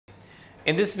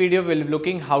In this video, we will be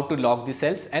looking how to lock the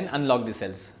cells and unlock the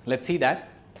cells. Let's see that.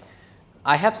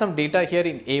 I have some data here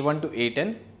in A1 to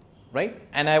A10, right?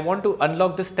 And I want to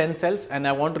unlock this 10 cells and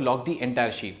I want to lock the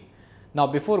entire sheet. Now,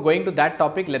 before going to that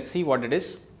topic, let's see what it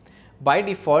is. By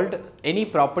default, any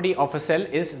property of a cell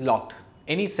is locked.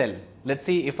 Any cell. Let's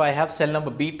see if I have cell number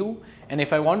B2 and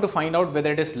if I want to find out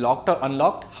whether it is locked or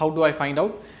unlocked, how do I find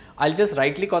out? I'll just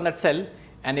right click on that cell,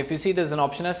 and if you see there's an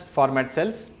option as format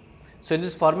cells. So in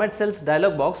this format cells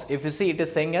dialog box, if you see it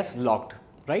is saying as locked,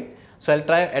 right? So I'll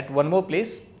try at one more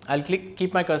place. I'll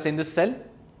keep my cursor in this cell,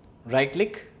 right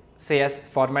click, say as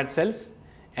format cells,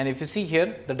 and if you see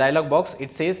here the dialog box,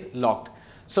 it says locked.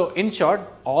 So in short,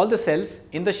 all the cells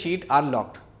in the sheet are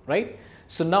locked, right?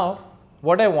 So now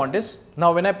what I want is,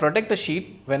 now when I protect the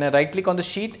sheet, when I right click on the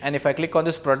sheet and if I click on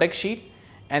this protect sheet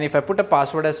and if I put a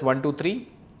password as 123,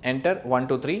 enter,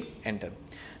 123, enter.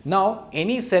 Now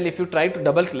any cell, if you try to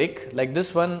double click like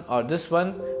this one or this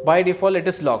one, by default it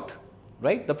is locked,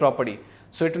 right, the property.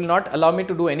 So it will not allow me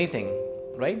to do anything,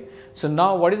 right? So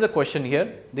now what is the question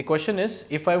here? The question is,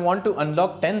 if I want to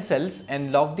unlock 10 cells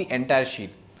and lock the entire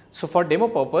sheet. So for demo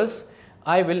purpose,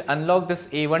 I will unlock this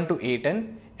A1 to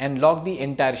A10 and lock the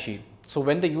entire sheet. So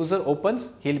when the user opens,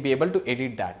 he'll be able to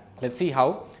edit that. Let's see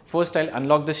how. First I'll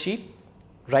unlock the sheet,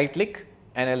 right click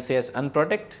and I'll say as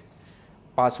unprotect,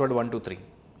 password 123.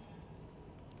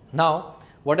 Now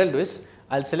what I'll do is,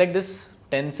 I'll select this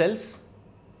 10 cells,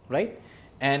 right,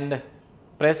 and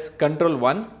press Ctrl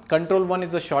 1. Ctrl 1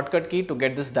 is a shortcut key to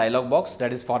get this dialog box,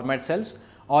 that is format cells,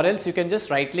 or else you can just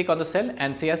right click on the cell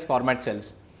and say as format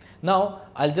cells. Now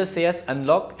I'll just say as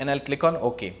unlock and I'll click on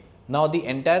OK. Now the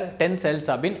entire 10 cells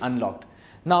have been unlocked.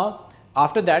 Now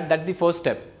after that, that's the first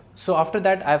step. So after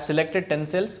that, I have selected 10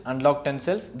 cells, unlocked 10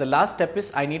 cells. The last step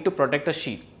is I need to protect a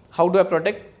sheet. How do I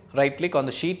protect? Right click on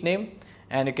the sheet name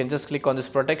and you can just click on this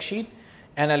protect sheet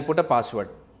and I'll put a password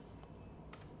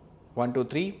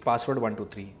 123, password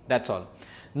 123. That's all.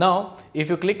 Now if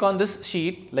you click on this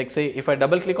sheet, like say if I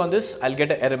double click on this, I'll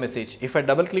get an error message. If I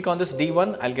double click on this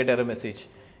D1, I'll get error message.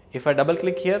 If I double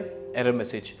click here, error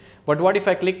message. But what if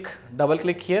I double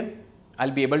click here,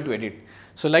 I'll be able to edit.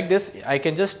 So like this, I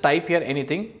can just type here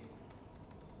anything.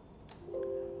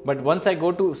 But once I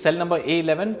go to cell number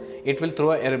A11, it will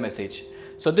throw an error message.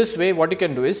 So this way what you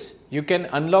can do is, you can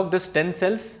unlock this 10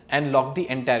 cells and lock the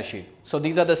entire sheet. So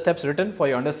these are the steps written for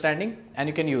your understanding and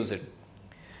you can use it.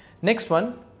 Next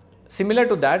one, similar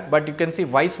to that, but you can see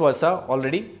vice versa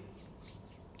already.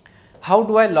 How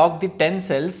do I lock the 10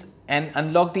 cells and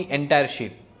unlock the entire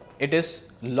sheet? It is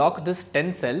lock this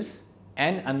 10 cells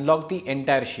and unlock the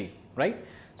entire sheet, right?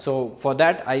 So for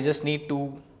that, I just need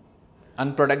to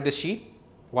unprotect the sheet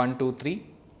 1, 2, 3.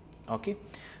 Okay.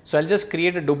 So I'll just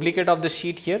create a duplicate of the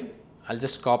sheet here. I'll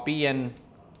just copy and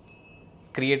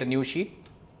create a new sheet.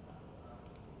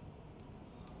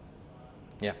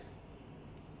 Yeah.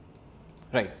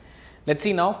 Right. Let's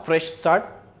see now, fresh start.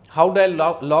 How do I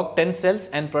lock 10 cells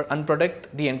and unprotect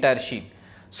the entire sheet?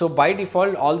 So by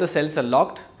default, all the cells are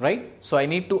locked, right? So I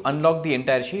need to unlock the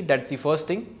entire sheet. That's the first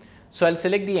thing. So I'll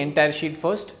select the entire sheet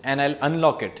first and I'll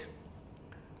unlock it.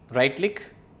 Right click,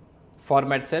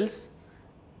 format cells,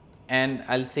 and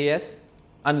I'll say as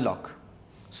unlock.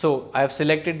 So I have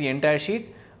selected the entire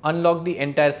sheet, unlock the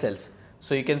entire cells.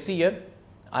 So you can see here,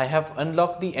 I have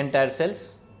unlocked the entire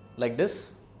cells like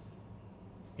this.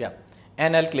 Yeah.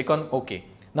 And I'll click on OK.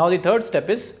 Now the third step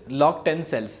is lock 10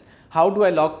 cells. How do I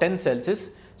lock 10 cells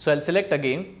is, so I'll select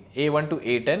again A1 to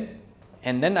A10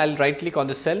 and then I'll right click on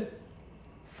the cell,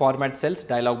 format cells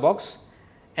dialog box,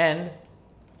 and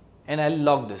I'll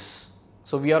lock this.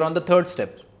 So we are on the third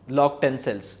step, lock 10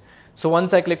 cells. So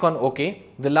once I click on OK,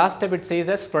 the last step it says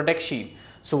as protect sheet.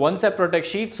 So once I protect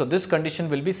sheet, so this condition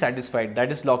will be satisfied,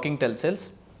 that is locking 10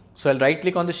 cells. So I'll right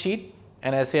click on the sheet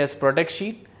and I say as protect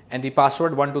sheet and the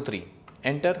password 123,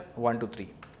 enter 123.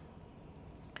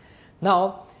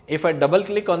 Now if I double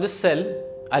click on this cell,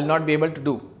 I'll not be able to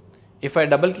do. If I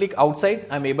double click outside,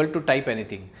 I'm able to type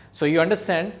anything. So you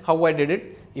understand how I did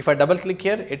it. If I double click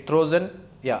here, it throws in,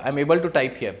 yeah, I'm able to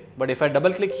type here. But if I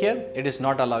double click here, it is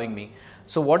not allowing me.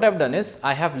 So what I've done is,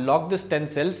 I have locked this 10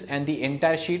 cells and the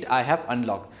entire sheet I have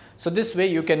unlocked. So this way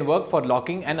you can work for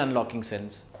locking and unlocking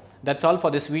cells. That's all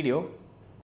for this video.